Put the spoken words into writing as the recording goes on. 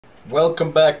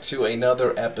Welcome back to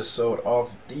another episode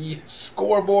of the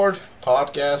Scoreboard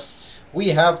podcast. We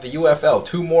have the UFL,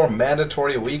 2 more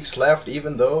mandatory weeks left,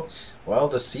 even though, well,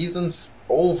 the season's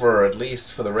over, at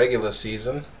least for the regular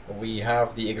season. We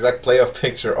have the exact playoff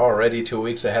picture already 2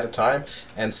 weeks ahead of time,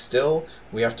 and still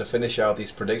we have to finish out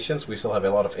these predictions. We still have a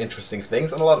lot of interesting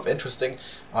things and a lot of interesting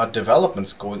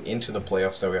developments going into the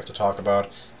playoffs that we have to talk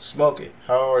about. Smokey,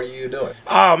 how are you doing?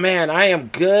 Oh man, I am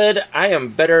good. I am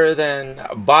better than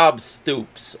Bob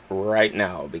Stoops right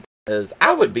now, because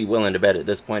I would be willing to bet at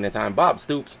this point in time Bob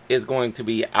Stoops is going to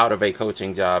be out of a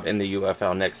coaching job in the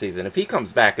UFL next season. If he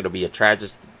comes back, it'll be a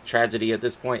tragedy at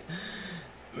this point.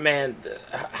 Man,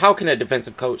 how can a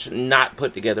defensive coach not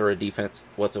put together a defense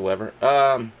whatsoever?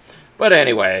 But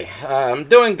anyway,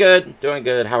 doing good.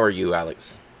 How are you,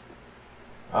 Alex?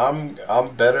 I'm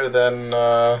better than,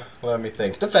 let me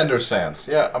think, Defenders fans.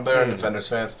 Yeah, I'm better than Defenders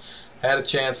fans. Had a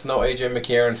chance, no AJ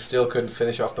McCarron, still couldn't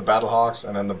finish off the Battlehawks,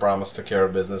 and then the Brahmas took care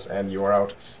of business, and you are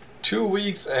out 2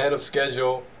 weeks ahead of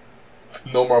schedule.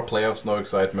 No more playoffs, no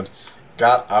excitement.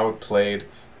 Got outplayed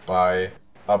by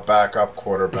a backup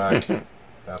quarterback.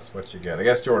 That's what you get. I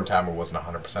guess Jordan Tammer wasn't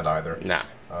 100% either. Nah.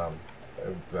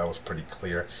 That was pretty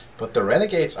clear. But the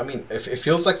Renegades, I mean, it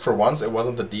feels like for once it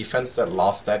wasn't the defense that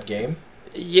lost that game.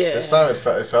 Yeah. This time it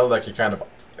felt like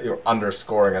you're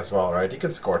underscoring as well, right? You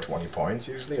could score 20 points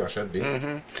usually, or should be.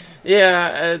 Mm-hmm.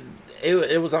 Yeah,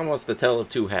 it was almost the tale of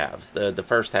two halves. The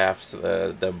first half,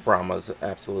 the Brahmas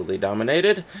absolutely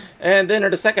dominated. And then in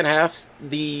the second half,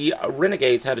 the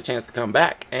Renegades had a chance to come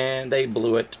back, and they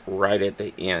blew it right at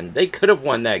the end. They could have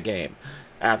won that game.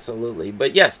 Absolutely.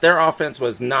 But yes, their offense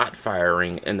was not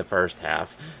firing in the first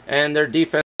half, and their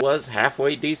defense was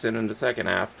halfway decent in the second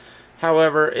half.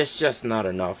 However, it's just not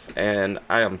enough, and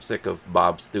I am sick of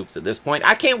Bob Stoops at this point.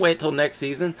 I can't wait till next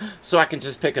season so I can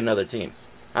just pick another team.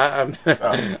 I'm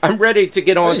ready to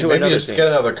get on to another team. Maybe you just get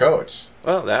another coach.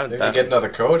 Well, maybe get another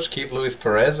coach, keep Luis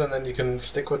Perez, and then you can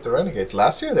stick with the Renegades.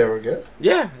 Last year they were good.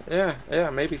 Yeah,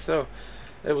 maybe so.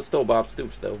 It was still Bob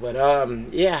Stoops though, but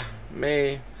yeah,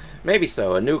 maybe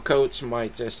so. A new coach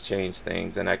might just change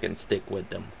things, and I can stick with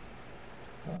them.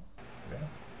 Yeah.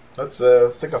 Let's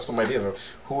think of some ideas of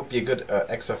who would be a good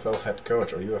XFL head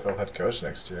coach or UFL head coach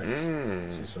next year.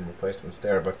 See some replacements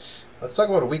there. But let's talk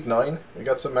about Week 9. We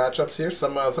got some matchups here.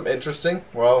 Some interesting.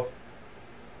 Well,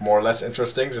 more or less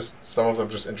interesting. Just some of them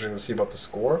just interesting to see about the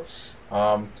score.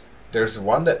 There's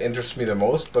one that interests me the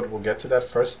most, but we'll get to that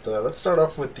first. Let's start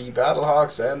off with the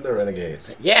Battlehawks and the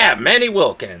Renegades. Yeah, Manny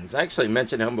Wilkins. I actually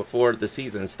mentioned him before the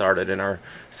season started in our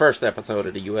first episode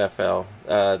of the UFL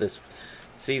this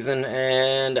season,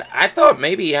 and I thought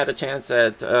maybe he had a chance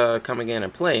at coming in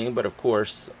and playing, but of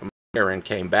course McCarron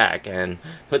came back and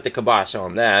put the kibosh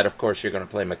on that. Of course you're going to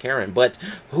play McCarron, but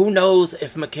who knows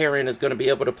if McCarron is going to be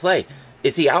able to play.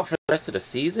 Is he out for the rest of the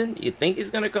season? You think he's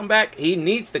going to come back? He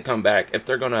needs to come back if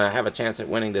they're going to have a chance at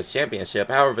winning this championship.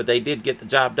 However, they did get the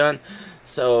job done,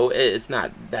 so it's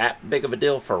not that big of a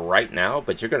deal for right now,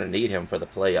 but you're going to need him for the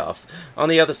playoffs. On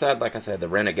the other side, like I said, the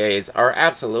Renegades are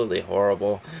absolutely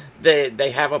horrible.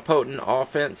 They have a potent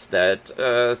offense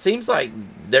that seems like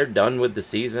they're done with the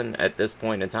season at this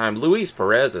point in time. Luis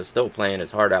Perez is still playing his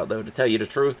heart out, though, to tell you the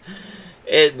truth.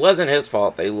 It wasn't his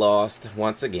fault they lost,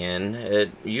 once again.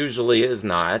 It usually is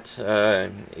not.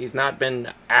 He's not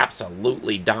been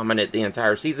absolutely dominant the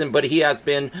entire season, but he has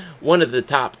been one of the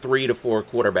top 3 to 4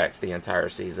 quarterbacks the entire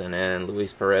season, and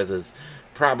Luis Perez is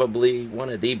probably one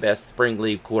of the best spring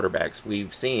league quarterbacks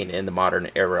we've seen in the modern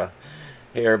era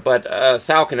here. But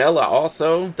Sal Cannella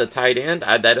also, the tight end,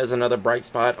 that is another bright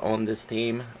spot on this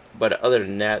team. But other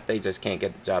than that, they just can't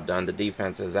get the job done. The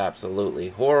defense is absolutely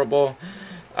horrible.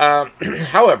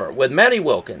 However, with Manny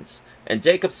Wilkins and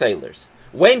Jacob Sailors,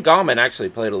 Wayne Gallman actually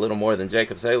played a little more than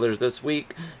Jacob Sailors this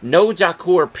week. No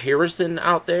Jacour Pearson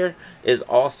out there is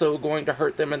also going to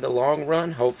hurt them in the long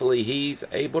run. Hopefully he's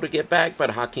able to get back,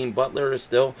 but Hakeem Butler is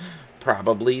still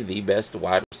probably the best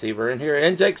wide receiver in here.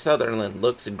 And Jake Sutherland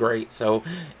looks great. So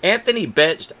Anthony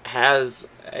Betch has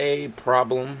a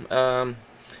problem.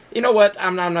 You know what?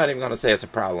 I'm not even going to say it's a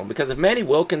problem, because if Manny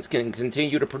Wilkins can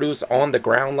continue to produce on the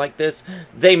ground like this,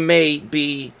 they may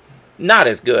be not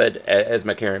as good as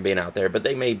McCarron being out there, but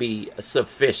they may be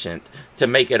sufficient to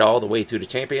make it all the way to the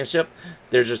championship.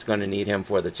 They're just going to need him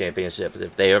for the championships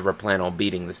if they ever plan on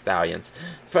beating the Stallions.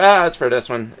 As for this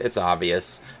one, it's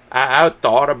obvious. I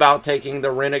thought about taking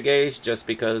the Renegades just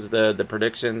because the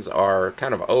predictions are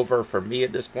kind of over for me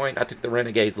at this point. I took the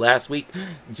Renegades last week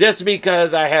just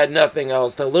because I had nothing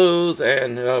else to lose,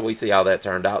 and we see how that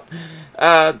turned out.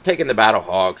 Taking the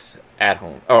Battlehawks at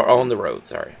home, or on the road,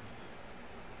 sorry.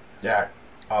 Yeah,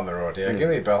 on the road. Yeah, give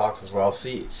me Battlehawks as well.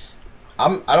 See,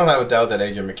 I don't have a doubt that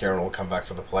AJ McCarron will come back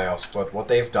for the playoffs, but what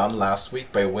they've done last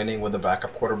week by winning with a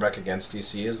backup quarterback against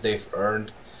DC is they've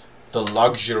earned the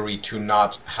luxury to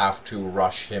not have to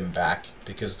rush him back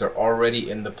because they're already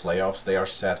in the playoffs. They are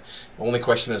set. The only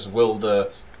question is, will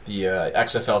the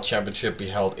XFL championship be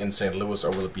held in St. Louis or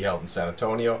will it be held in San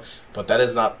Antonio? But that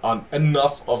is not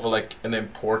enough of an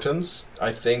importance,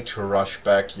 I think, to rush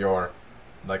back your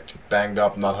banged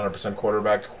up, not 100%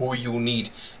 quarterback who you need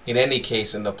in any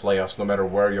case in the playoffs, no matter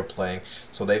where you're playing.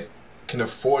 So they can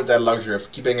afford that luxury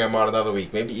of keeping him out another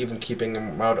week, maybe even keeping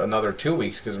him out another 2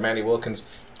 weeks, because Manny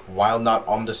Wilkins, while not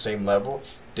on the same level,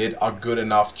 did a good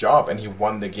enough job, and he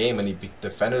won the game, and he beat the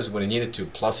defenders when he needed to.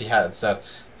 Plus, he adds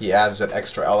that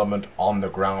extra element on the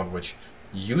ground, which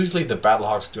usually the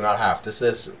Battlehawks do not have. This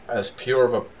is as pure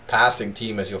of a passing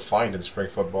team as you'll find in spring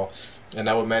football. And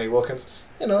now with Manny Wilkins,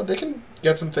 they can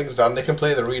get some things done. They can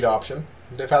play the read option.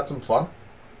 They've had some fun.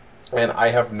 And I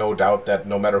have no doubt that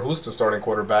no matter who's the starting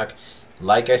quarterback,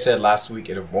 like I said last week,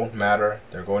 it won't matter.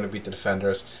 They're going to beat the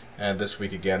defenders. And this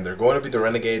week again, they're going to beat the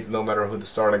Renegades no matter who the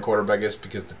starting quarterback is,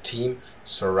 because the team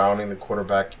surrounding the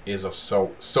quarterback is of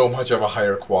so much of a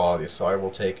higher quality. So I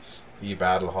will take the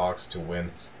Battlehawks to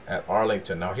win at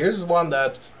Arlington. Now here's one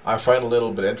that I find a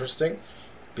little bit interesting,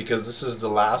 because this is the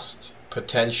last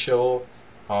potential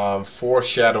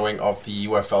foreshadowing of the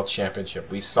UFL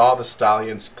Championship. We saw the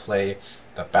Stallions play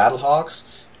the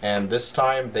Battlehawks, and this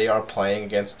time they are playing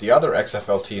against the other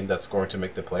XFL team that's going to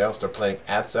make the playoffs. They're playing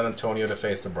at San Antonio to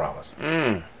face the Brahmas.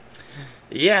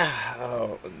 Yeah,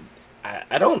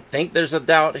 I don't think there's a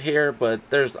doubt here, but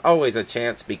there's always a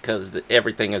chance because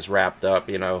everything is wrapped up.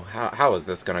 How is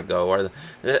this going to go? Or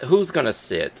who's going to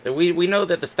sit? We know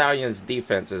that the Stallions'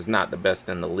 defense is not the best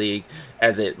in the league,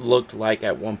 as it looked like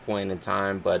at one point in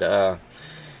time, but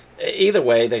either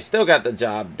way, they still got the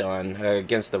job done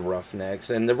against the Roughnecks,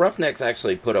 and the Roughnecks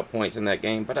actually put up points in that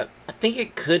game, but I think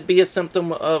it could be a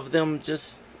symptom of them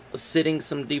just sitting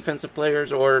some defensive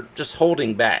players or just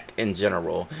holding back in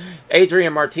general.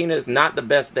 Adrian Martinez, not the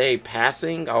best day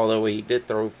passing, although he did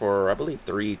throw for, I believe,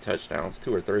 3 touchdowns,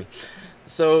 2 or 3.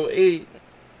 So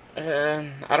I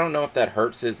don't know if that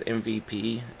hurts his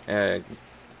MVP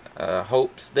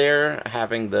hopes there,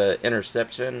 having the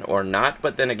interception or not.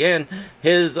 But then again,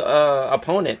 his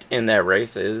opponent in that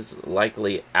race is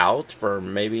likely out for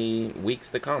maybe weeks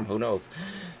to come. Who knows?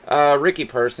 Ricky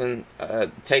Person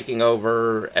taking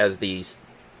over as the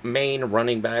main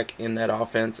running back in that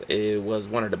offense, it was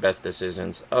one of the best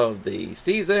decisions of the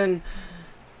season.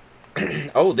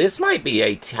 Oh, this might be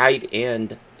a tight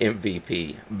end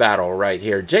MVP battle right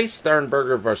here. Jay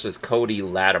Sternberger versus Cody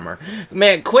Latimer.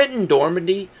 Man, Quentin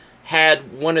Dormady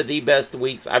had one of the best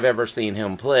weeks I've ever seen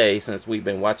him play since we've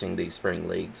been watching these spring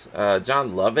leagues.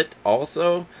 John Lovett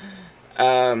also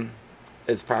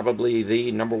is probably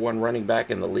the #1 running back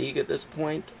in the league at this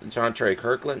point. John Trey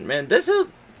Kirkland. Man, this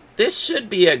should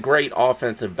be a great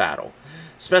offensive battle.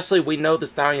 Especially we know the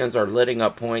Stallions are letting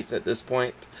up points at this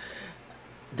point.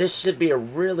 This should be a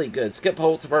really good Skip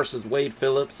Holtz versus Wade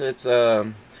Phillips. It's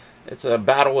a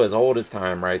battle as old as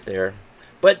time right there.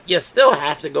 But you still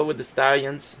have to go with the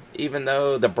Stallions, even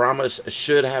though the Brahmas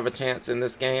should have a chance in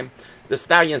this game. The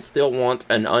Stallions still want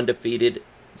an undefeated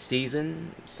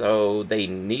season, so they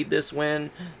need this win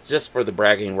just for the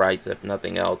bragging rights, if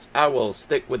nothing else. I will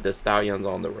stick with the Stallions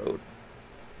on the road.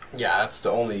 Yeah, that's the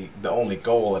only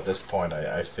goal at this point,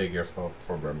 I figure,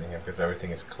 for Birmingham, because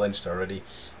everything is clinched already.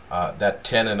 That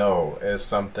 10-0 is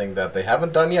something that they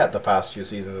haven't done yet the past few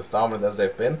seasons, as dominant as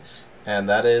they've been, and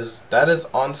that is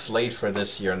on slate for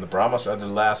this year. And the Brahmas are the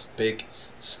last big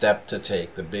step to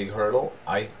take, the big hurdle.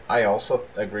 I also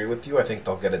agree with you. I think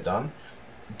they'll get it done.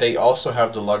 They also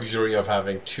have the luxury of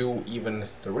having 2, even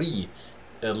 3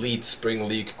 elite spring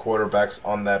league quarterbacks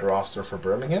on that roster for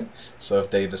Birmingham. So if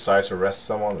they decide to rest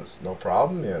someone, it's no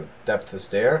problem. Depth is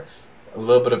there. A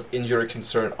little bit of injury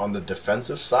concern on the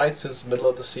defensive side since middle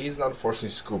of the season. Unfortunately,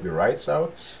 Scooby Wright's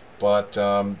out, but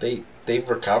they've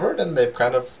recovered, and they've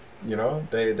kind of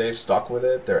they've stuck with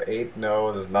it. They're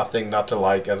 8-0. There's nothing not to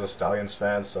like as a Stallions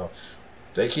fan, so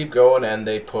they keep going, and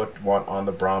they put one on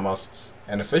the Brahmas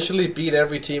and officially beat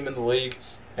every team in the league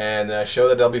and show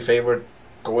that they'll be favored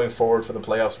going forward for the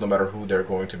playoffs, no matter who they're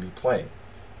going to be playing.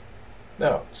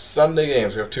 Now, Sunday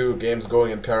games. We have 2 games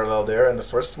going in parallel there, and the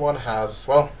first one has,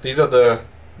 well, these are the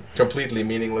completely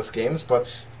meaningless games,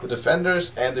 but the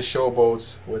Defenders and the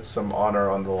Showboats with some honor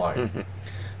on the line.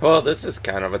 Well, this is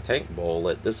kind of a tank bowl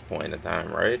at this point in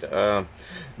time, right?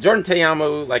 Jordan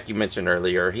Te'amu, like you mentioned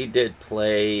earlier, he did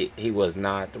play. He was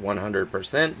not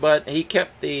 100%, but he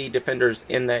kept the Defenders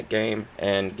in that game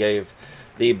and gave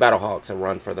the Battlehawks a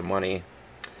run for the money.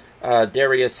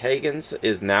 Darius Higgins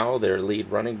is now their lead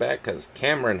running back because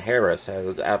Cameron Harris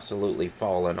has absolutely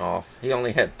fallen off. He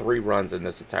only had 3 runs in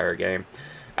this entire game.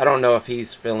 I don't know if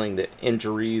he's feeling the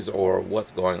injuries or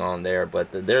what's going on there,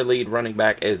 but their lead running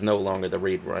back is no longer the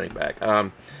lead running back.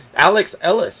 Alex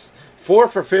Ellis, 4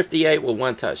 for 58 with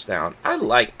 1 touchdown. I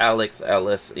like Alex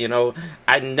Ellis. You know,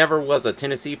 I never was a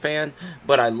Tennessee fan,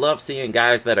 but I love seeing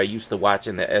guys that I used to watch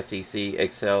in the SEC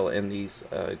excel in these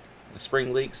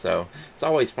spring league, so it's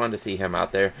always fun to see him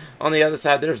out there. On the other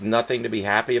side, there's nothing to be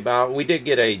happy about. We did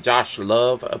get a Josh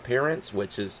Love appearance,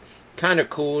 which is kind of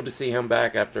cool to see him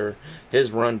back after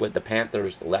his run with the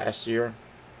Panthers last year.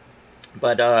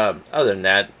 But other than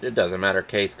that, it doesn't matter.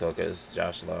 Case Cook is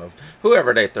Josh Love.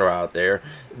 Whoever they throw out there.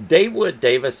 Dawood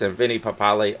Davis and Vinny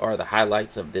Papale are the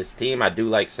highlights of this team. I do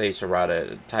like Sage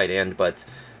Harada at tight end, but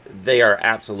they are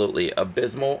absolutely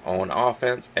abysmal on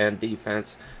offense and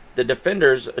defense. The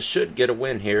defenders should get a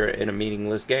win here in a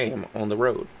meaningless game on the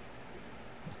road.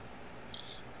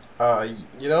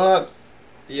 You know what?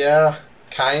 Yeah,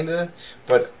 kinda.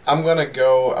 But I'm gonna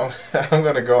go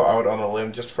out on a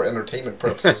limb just for entertainment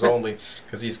purposes only,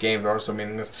 because these games are so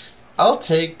meaningless. I'll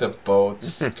take the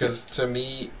Boats because to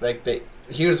me,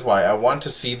 here's why. I want to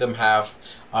see them have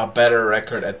a better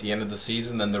record at the end of the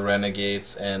season than the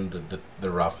Renegades and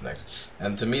the Roughnecks.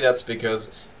 And to me, that's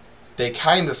because they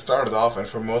kind of started off, and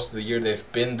for most of the year,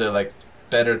 they've been the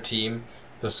better team,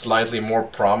 the slightly more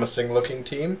promising looking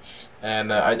team,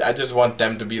 and I just want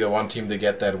them to be the one team to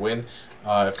get that win.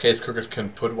 If Case Cookers can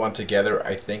put one together,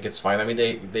 I think it's fine. I mean,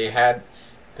 they had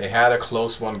a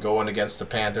close one going against the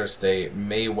Panthers. They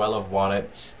may well have won it.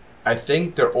 I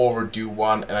think they're overdue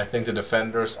one, and I think the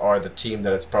Defenders are the team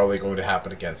that it's probably going to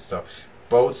happen against. So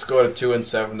Boats go to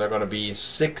 2-7. They're going to be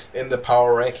 6th in the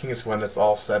power rankings when it's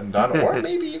all said and done, or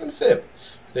maybe even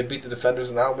 5th. If they beat the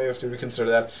Defenders now, maybe have to reconsider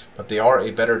that. But they are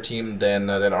a better team than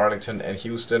Arlington and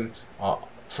Houston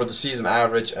for the season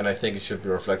average, and I think it should be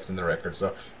reflected in the record. So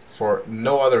for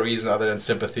no other reason other than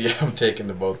sympathy, I'm taking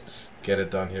the Boats. Get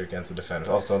it done here against the Defenders.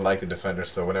 I also don't like the Defenders,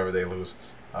 so whenever they lose,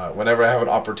 whenever I have an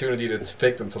opportunity to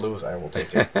pick them to lose, I will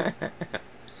take it.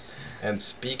 And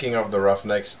speaking of the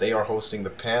Roughnecks, they are hosting the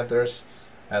Panthers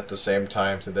at the same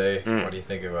time today. What do you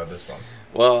think about this one?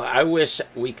 Well, I wish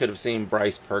we could have seen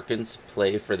Bryce Perkins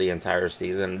play for the entire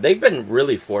season. They've been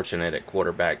really fortunate at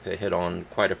quarterback to hit on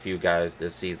quite a few guys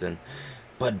this season.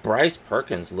 But Bryce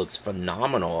Perkins looks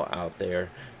phenomenal out there.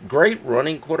 Great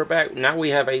running quarterback. Now we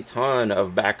have a ton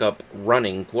of backup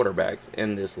running quarterbacks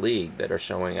in this league that are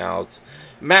showing out.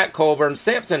 Matt Colburn,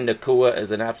 Samson Nakua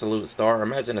is an absolute star.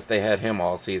 Imagine if they had him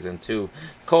all season too.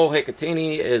 Cole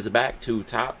Hikatini is back to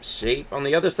top shape. On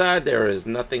the other side, there is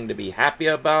nothing to be happy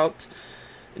about.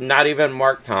 Not even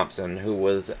Mark Thompson, who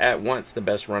was at once the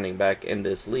best running back in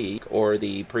this league, or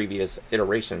the previous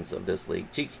iterations of this league.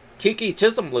 Kiki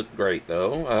Chisholm looked great,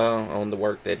 though, on the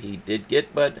work that he did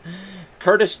get, but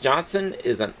Curtis Johnson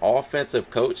is an offensive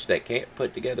coach that can't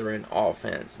put together an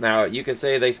offense. Now, you can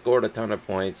say they scored a ton of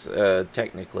points,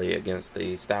 technically, against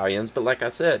the Stallions, but like I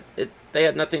said, they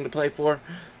had nothing to play for.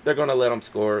 They're going to let them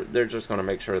score. They're just going to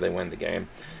make sure they win the game.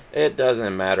 It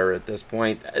doesn't matter at this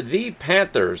point. The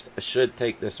Panthers should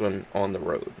take this one on the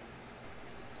road.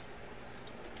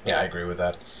 Yeah, I agree with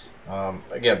that.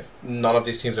 Again, none of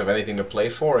these teams have anything to play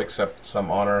for except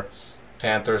some honor.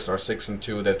 Panthers are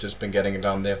 6-2. They've just been getting it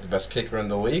done. They have the best kicker in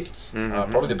the league.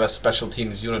 Probably the best special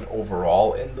teams unit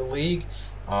overall in the league.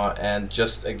 And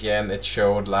just, again, it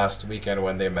showed last weekend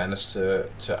when they managed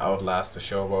to outlast the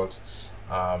Showboats.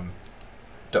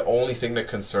 The only thing that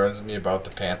concerns me about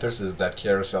the Panthers is that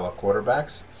carousel of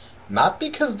quarterbacks. Not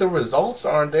because the results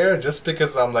aren't there, just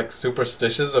because I'm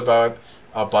superstitious about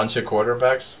a bunch of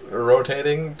quarterbacks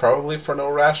rotating, probably for no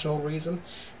rational reason.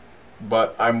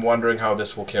 But I'm wondering how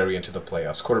this will carry into the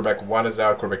playoffs. Quarterback 1 is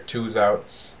out, quarterback 2 is out.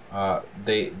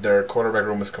 Their quarterback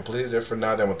room is completely different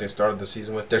now than what they started the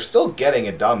season with. They're still getting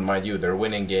it done, mind you. They're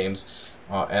winning games,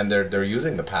 and they're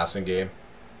using the passing game.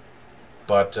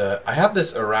 But I have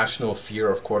this irrational fear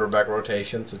of quarterback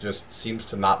rotations. It just seems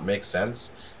to not make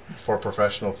sense for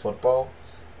professional football.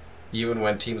 Even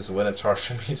when teams win, it's hard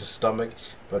for me to stomach.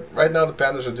 But right now the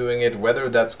Panthers are doing it. Whether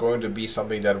that's going to be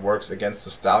something that works against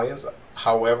the Stallions,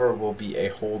 however, will be a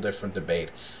whole different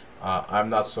debate. I'm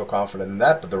not so confident in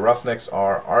that, but the Roughnecks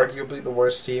are arguably the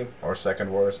worst team, or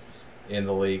second worst, in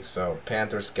the league. So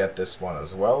Panthers get this one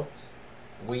as well.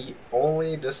 We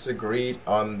only disagreed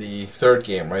on the third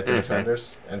game, right? The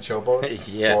Defenders and Showboats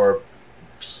for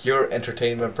pure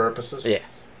entertainment purposes. Yeah.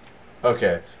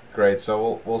 Okay, great.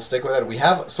 So we'll stick with that. We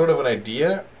have sort of an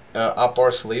idea up our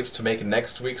sleeves to make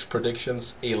next week's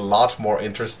predictions a lot more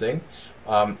interesting.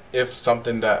 If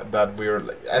something that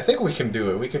I think we can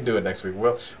do it. We can do it next week.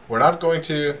 Well, we're not going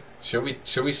to. Should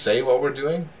we say what we're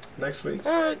doing next week?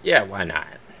 Yeah, why not?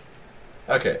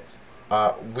 Okay.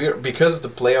 Because the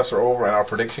playoffs are over and our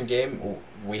prediction game,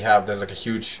 there's like a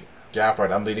huge gap,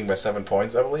 right? I'm leading by 7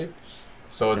 points, I believe.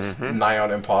 So it's nigh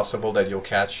on impossible that you'll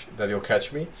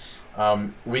catch me.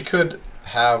 We could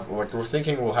have, like, we're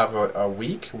thinking we'll have a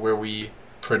week where we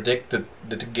predict the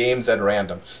games at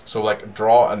random. So, like,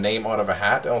 draw a name out of a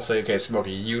hat and I'll say, okay, Smokey,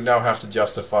 you now have to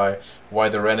justify why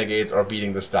the Renegades are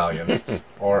beating the Stallions.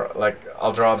 Or, like,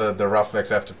 I'll draw the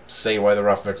Roughnecks, I have to say why the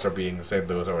Roughnecks are beating the St.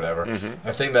 Louis or whatever.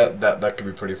 I think that could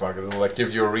be pretty fun because it'll, like,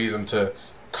 give you a reason to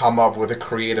come up with a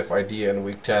creative idea in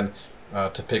week 10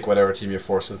 to pick whatever team you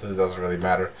forces. This doesn't really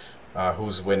matter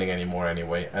who's winning anymore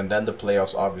anyway. And then the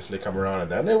playoffs obviously come around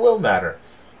and then it will matter.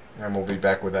 And we'll be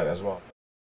back with that as well.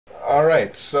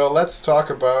 Alright, so let's talk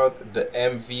about the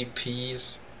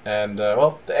MVPs and, the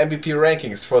MVP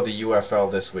rankings for the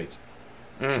UFL this week.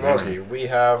 Smokey, we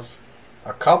have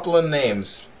a couple of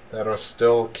names that are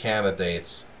still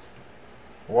candidates.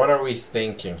 What are we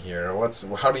thinking here?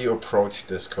 How do you approach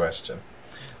this question?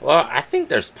 Well, I think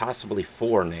there's possibly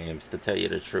 4 names, to tell you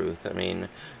the truth. I mean,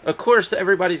 of course,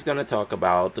 everybody's going to talk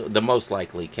about the most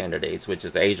likely candidates, which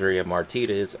is Adrian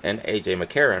Martinez and A.J.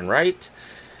 McCarron, right?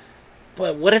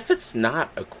 But what if it's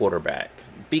not a quarterback?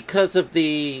 Because of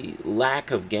the lack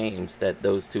of games that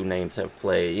those two names have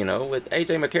played, you know, with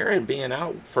A.J. McCarron being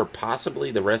out for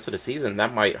possibly the rest of the season,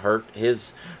 that might hurt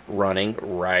his running,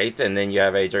 right? And then you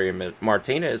have Adrian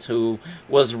Martinez, who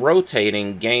was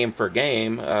rotating game for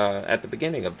game at the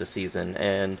beginning of the season.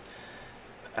 And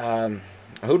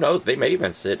who knows, they may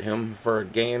even sit him for a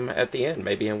game at the end,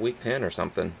 maybe in week 10 or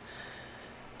something.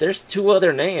 There's 2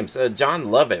 other names. John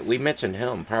Lovett, we mentioned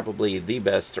him, probably the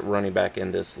best running back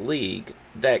in this league,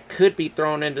 that could be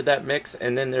thrown into that mix.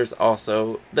 And then there's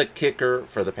also the kicker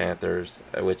for the Panthers,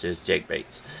 which is Jake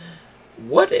Bates.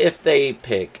 What if they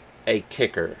pick a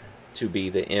kicker to be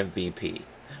the MVP?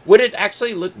 Would it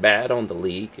actually look bad on the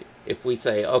league if we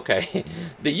say, okay,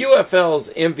 the UFL's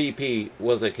MVP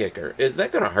was a kicker? Is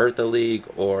that going to hurt the league,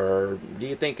 or do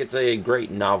you think it's a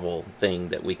great novel thing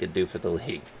that we could do for the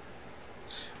league?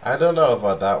 I don't know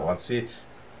about that one. See,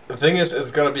 the thing is,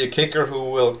 it's going to be a kicker who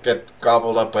will get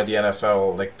gobbled up by the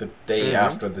NFL like the day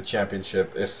after the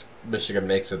championship if Michigan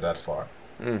makes it that far.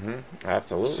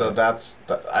 Absolutely. So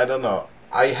I don't know.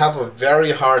 I have a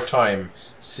very hard time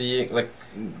seeing, like,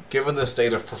 given the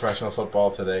state of professional football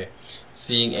today,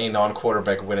 seeing a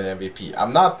non-quarterback win an MVP.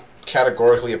 I'm not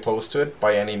categorically opposed to it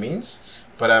by any means,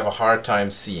 but I have a hard time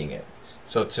seeing it.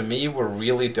 So to me, we're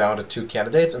really down to 2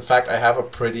 candidates. In fact, I have a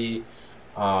pretty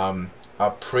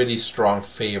strong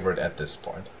favorite at this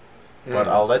point. But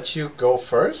I'll let you go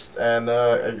first, and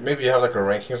maybe you have like a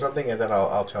ranking or something, and then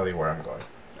I'll tell you where I'm going.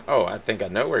 Oh, I think I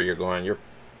know where you're going. You're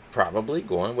probably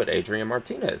going with Adrian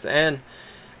Martinez. And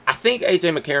I think A.J.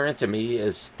 McCarron, to me,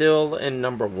 is still in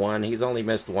number 1. He's only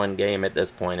missed 1 game at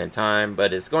this point in time,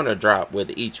 but it's going to drop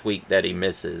with each week that he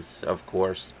misses, of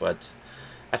course. But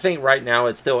I think right now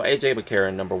it's still A.J.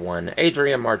 McCarron number 1,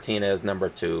 Adrian Martinez number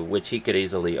 2, which he could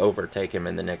easily overtake him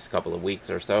in the next couple of weeks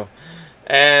or so.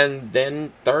 And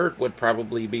then third would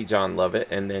probably be John Lovett,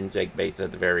 and then Jake Bates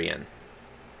at the very end.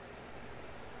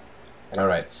 All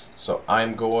right, so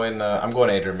I'm going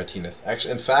Adrian Martinez.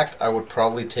 Actually, in fact, I would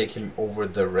probably take him over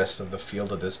the rest of the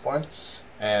field at this point,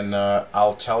 and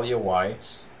I'll tell you why.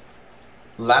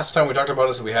 Last time we talked about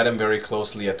this, we had him very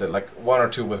closely at the 1 or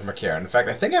 2 with McCarron. In fact,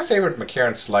 I think I favored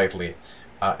McCarron slightly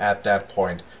at that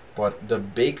point. But the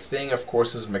big thing, of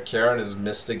course, is McCarron has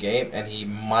missed a game, and he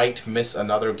might miss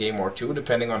another game or 2,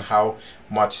 depending on how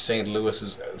much St. Louis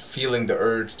is feeling the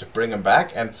urge to bring him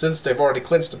back. And since they've already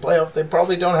clinched the playoffs, they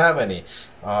probably don't have any.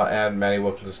 And Manny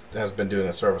Wilkins has been doing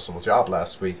a serviceable job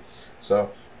last week.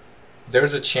 So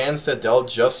there's a chance that they'll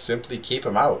just simply keep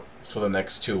him out for the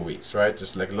next 2 weeks, right?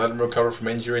 Just let him recover from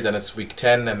injury, then it's week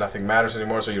 10 and nothing matters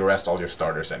anymore, so you rest all your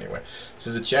starters anyway. So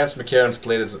there's a chance McCarron's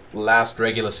played his last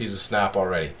regular season snap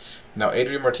already. Now,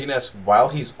 Adrian Martinez, while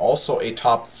he's also a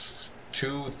top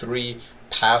 2-3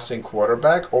 passing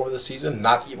quarterback over the season,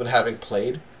 not even having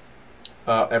played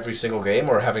every single game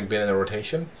or having been in the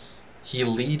rotation, he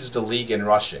leads the league in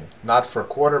rushing, not for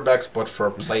quarterbacks, but for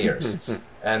players.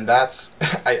 And that's,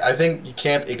 I think you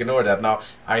can't ignore that. Now,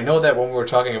 I know that when we were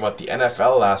talking about the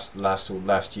NFL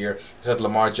last year, he said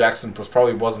Lamar Jackson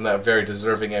wasn't a very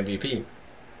deserving MVP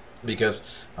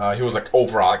because he was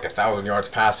overall 1,000 yards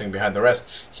passing behind the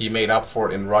rest. He made up for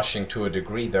it in rushing to a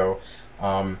degree, though.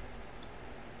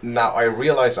 Now, I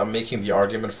realize I'm making the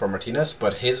argument for Martinez,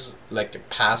 but his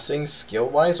passing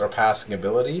skill-wise or passing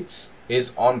ability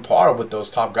is on par with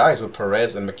those top guys, with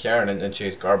Perez and McCarron and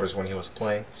Chase Garbers when he was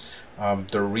playing.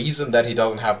 The reason that he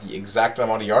doesn't have the exact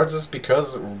amount of yards is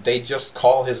because they just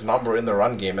call his number in the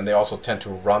run game, and they also tend to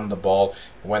run the ball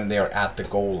when they are at the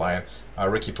goal line.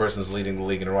 Ricky Person's leading the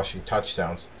league in rushing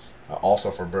touchdowns,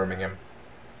 also for Birmingham.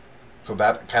 So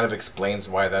that kind of explains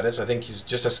why that is. I think he's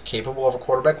just as capable of a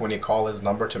quarterback. When you call his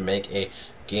number to make a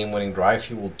game-winning drive,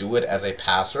 he will do it as a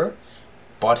passer,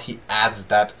 but he adds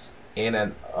that in,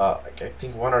 and I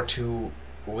think 1 or 2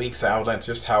 weeks I outlined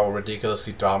just how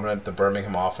ridiculously dominant the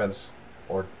Birmingham offense,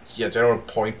 or general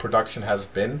point production has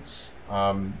been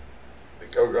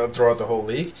throughout the whole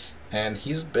league. And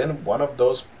he's been one of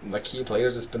those key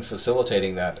players that's been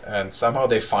facilitating that. And somehow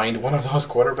they find one of those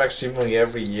quarterbacks seemingly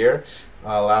every year.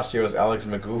 Last year was Alex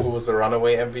Magoo, who was the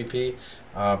runaway MVP.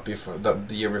 Before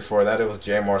the year before that, it was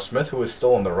J.M.R. Smith, who is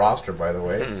still on the roster, by the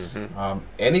way. Mm-hmm.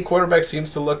 Any quarterback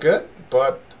seems to look good,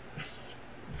 but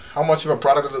how much of a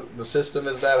product of the system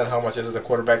is that, and how much is it a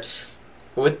quarterback?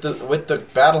 With the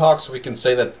Battlehawks, we can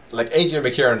say that AJ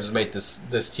McCarron has made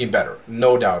this team better,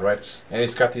 no doubt, right? And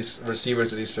he's got these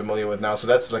receivers that he's familiar with now, so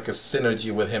that's like a synergy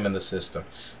with him in the system.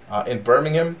 In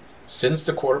Birmingham, since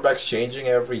the quarterback's changing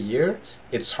every year,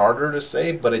 it's harder to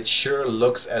say, but it sure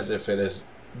looks as if it is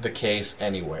the case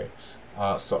anyway.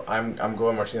 So I'm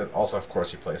going Martinez. Also, of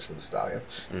course, he plays for the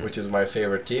Stallions, which is my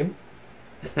favorite team.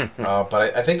 But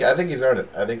I think he's earned it.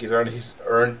 I think he's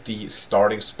earned the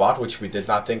starting spot, which we did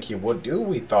not think he would do.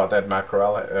 We thought that Matt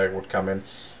Corral would come in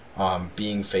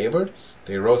being favored.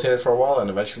 They rotated for a while, and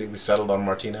eventually we settled on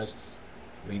Martinez.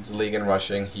 Leads the league in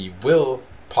rushing. He will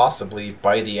possibly,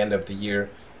 by the end of the year,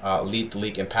 lead the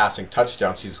league in passing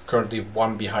touchdowns. He's currently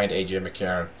 1 behind AJ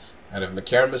McCarron. And if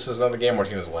McCarron misses another game,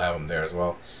 Martinez will have him there as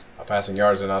well. Passing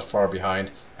yards are not far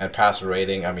behind. And passer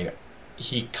rating, I mean,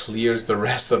 he clears the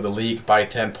rest of the league by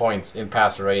 10 points in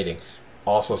passer rating.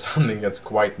 Also something that's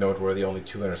quite noteworthy, only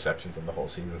 2 interceptions in the whole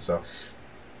season. So,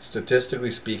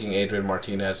 statistically speaking, Adrian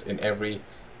Martinez in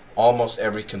almost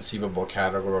every conceivable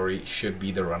category should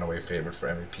be the runaway favorite for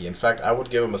MVP. In fact, I would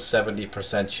give him a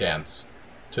 70% chance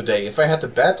today. If I had to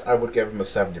bet, I would give him a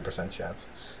 70%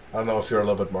 chance. I don't know if you're a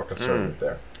little bit more conservative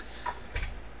there.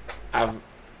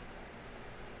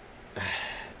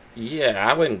 Yeah,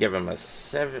 I wouldn't give him a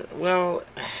 7. Well,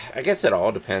 I guess it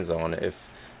all depends on if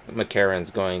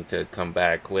McCarron's going to come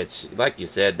back, which, like you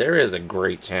said, there is a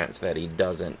great chance that he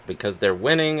doesn't, because they're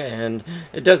winning, and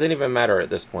it doesn't even matter at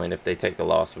this point if they take a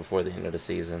loss before the end of the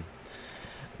season.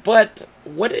 But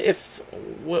what if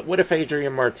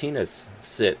Adrian Martinez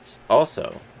sits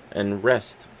also and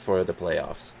rests for the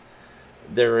playoffs?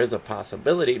 There is a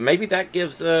possibility. Maybe that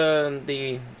gives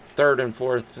the third and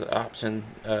fourth option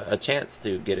a chance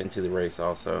to get into the race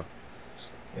also.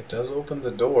 It does open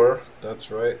the door, that's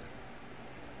right.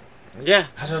 Yeah.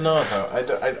 I don't know, though.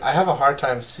 I have a hard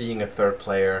time seeing a third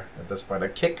player at this point. A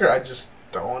kicker, I just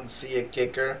don't see a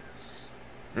kicker.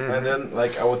 Mm-hmm. And then,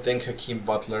 I would think Hakeem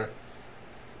Butler.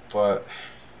 But,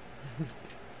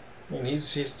 I mean,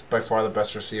 he's by far the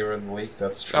best receiver in the league,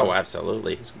 that's true. Oh,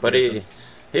 absolutely. But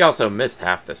he also missed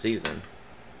half the season.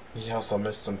 He also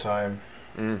missed some time.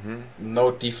 Mm-hmm.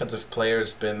 No defensive player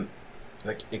has been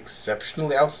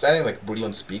exceptionally outstanding.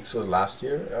 Breland Speaks was last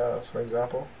year, for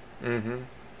example. Mm-hmm.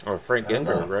 Or Frank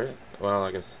Ginder, right? Well,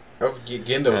 I guess. Oh,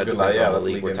 Ginder was good. The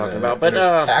league we're talking about, but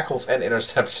tackles and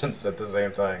interceptions at the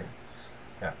same time.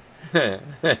 Yeah.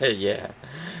 Yeah.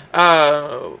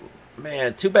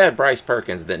 Man, too bad Bryce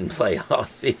Perkins didn't play all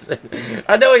season.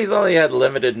 I know he's only had a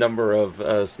limited number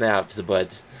of snaps,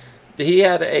 but he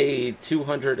had a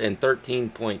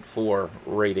 213.4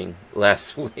 rating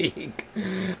last week.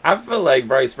 I feel like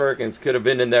Bryce Perkins could have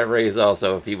been in that race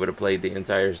also if he would have played the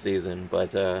entire season.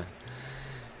 But,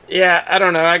 yeah, I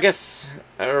don't know. I guess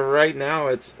right now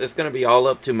it's going to be all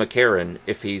up to McCarron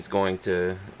if he's going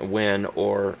to win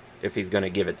or if he's going to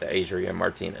give it to Adrian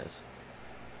Martinez.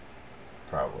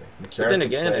 Probably. McCarron, but then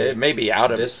again, it may be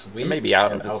out of this week. It may be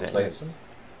out and of his hands.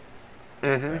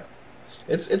 Mm-hmm. Yeah.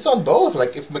 It's on both.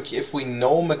 If we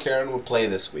know McCarron will play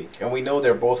this week, and we know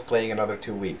they're both playing another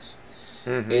 2 weeks,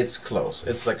 it's close.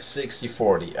 It's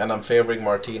 60-40, and I'm favoring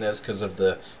Martinez because of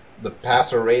the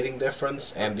passer rating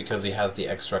difference and because he has the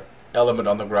extra element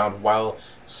on the ground while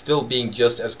still being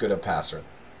just as good a passer.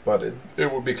 But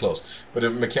it would be close. But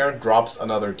if McCarron drops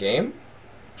another game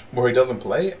where he doesn't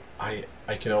play, I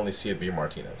can only see it be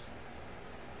Martinez.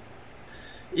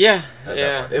 Yeah.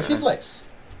 If he plays.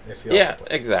 If he also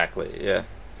plays. Exactly. Yeah.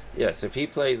 Yes, if he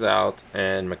plays out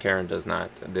and McCarron does not,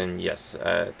 then yes,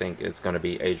 I think it's going to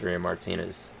be Adrian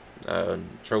Martinez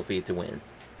trophy to win.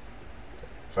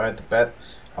 If I had to bet,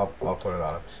 I'll put it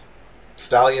on him.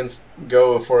 Stallions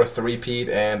go for a three-peat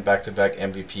and back-to-back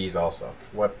MVPs also.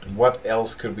 What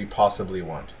else could we possibly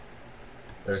want?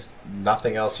 There's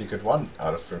nothing else you could want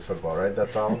out of spring football, right?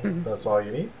 That's all. That's all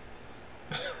you need.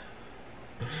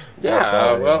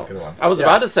 Yeah, well, I was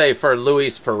about to say for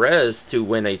Luis Perez to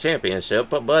win a championship,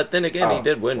 but then again, he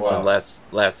did win one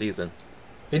last season.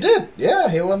 He did, yeah.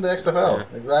 He won the XFL,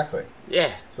 exactly.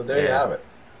 Yeah. So there you have it.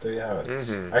 There you have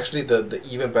it. Actually, the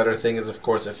even better thing is, of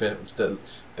course, if the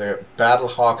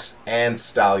Battlehawks and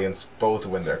Stallions both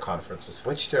win their conferences,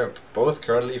 which they're both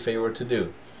currently favored to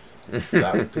do.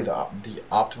 That would be the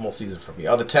optimal season for me.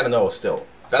 Oh, the 10-0 still.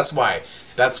 That's why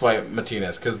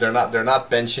Martinez, because they're not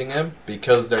benching him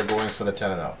because they're going for the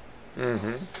 10-0.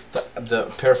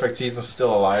 The perfect season's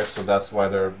still alive, so that's why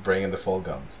they're bringing the full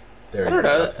guns. There you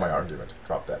go. That's my argument.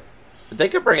 Drop that. They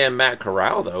could bring in Matt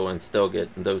Corral though and still get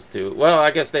those two. Well,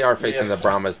 I guess they are facing the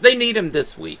Brahmas. They need him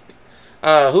this week.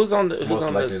 Who's on the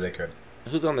most likely they could.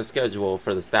 Who's on the schedule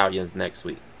for the Stallions next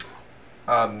week?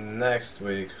 Next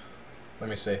week, let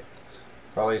me see.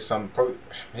 Probably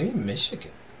maybe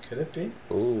Michigan. Could it be?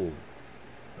 Ooh.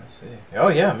 Let's see. Oh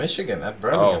yeah, Michigan at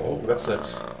Birmingham. Oh,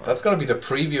 that's gonna be the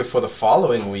preview for the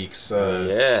following week's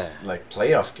like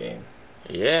playoff game.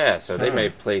 Yeah, so they may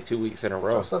play 2 weeks in a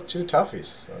row. Those are two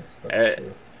toughies. That's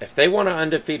true. If they want an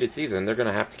undefeated season, they're going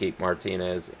to have to keep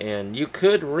Martinez. And you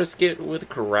could risk it with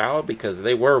Corral because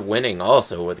they were winning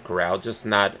also with Corral, just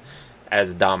not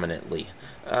as dominantly.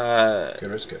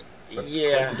 Could risk it. But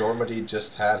Quentin Dormady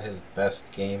just had his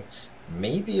best game,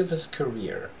 maybe of his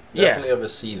career. Definitely of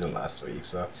his season last week.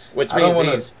 So I don't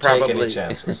want to take any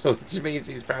chances. Which means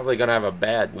he's probably going to have a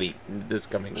bad week this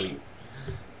coming week.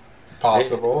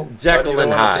 Possible, but you don't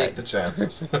want to take the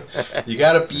chances. You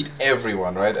gotta beat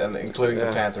everyone, right? And including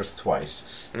the Panthers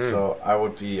twice. So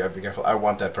I'd be careful. I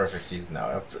want that perfect season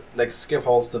now. Like Skip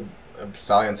Holtz, the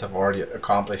Stallions have already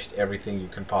accomplished everything you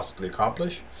can possibly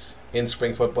accomplish in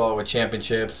spring football with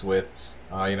championships, with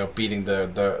beating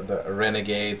the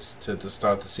Renegades to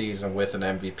start the season with an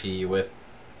MVP, with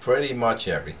pretty much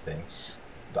everything.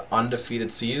 The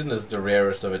undefeated season is the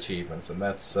rarest of achievements, and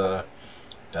that's on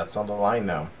the line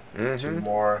now. Two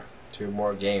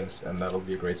more games, and that'll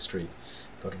be a great streak.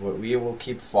 But we will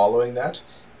keep following that.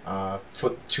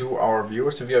 To our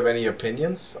viewers, if you have any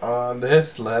opinions on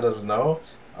this, let us know.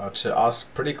 To us,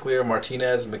 pretty clear.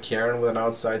 Martinez, McCarron with an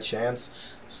outside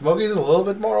chance. Smokey's a little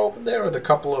bit more open there with a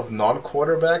couple of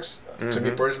non-quarterbacks. To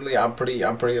me personally, I'm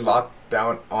pretty locked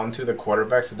down onto the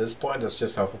quarterbacks at this point. That's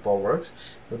just how football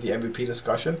works with the MVP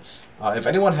discussion. If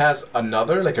anyone has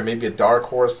another, like maybe a dark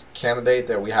horse candidate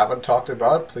that we haven't talked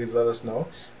about, please let us know.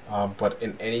 But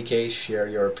in any case, share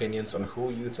your opinions on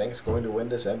who you think is going to win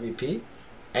this MVP.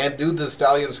 And do the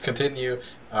Stallions continue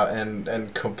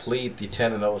and complete the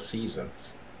 10-0 season?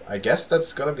 I guess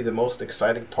that's going to be the most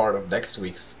exciting part of next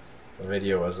week's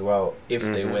video as well, if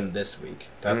they win this week.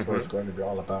 That's what it's going to be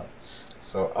all about.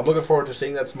 So I'm looking forward to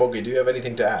seeing that. Smokey, do you have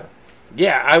anything to add?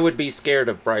 Yeah, I would be scared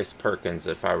of Bryce Perkins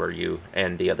if I were you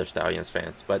and the other Stallions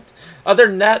fans. But other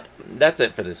than that, that's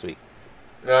it for this week.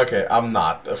 Okay, I'm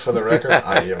not. For the record,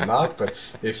 I am not.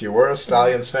 But if you were a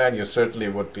Stallions fan, you certainly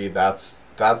would be.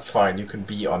 That's fine. You can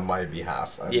be on my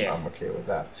behalf. I'm okay with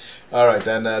that. All right,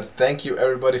 then. Thank you,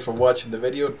 everybody, for watching the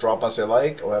video. Drop us a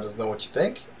like. Let us know what you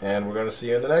think. And we're going to see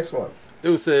you in the next one.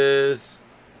 Deuces.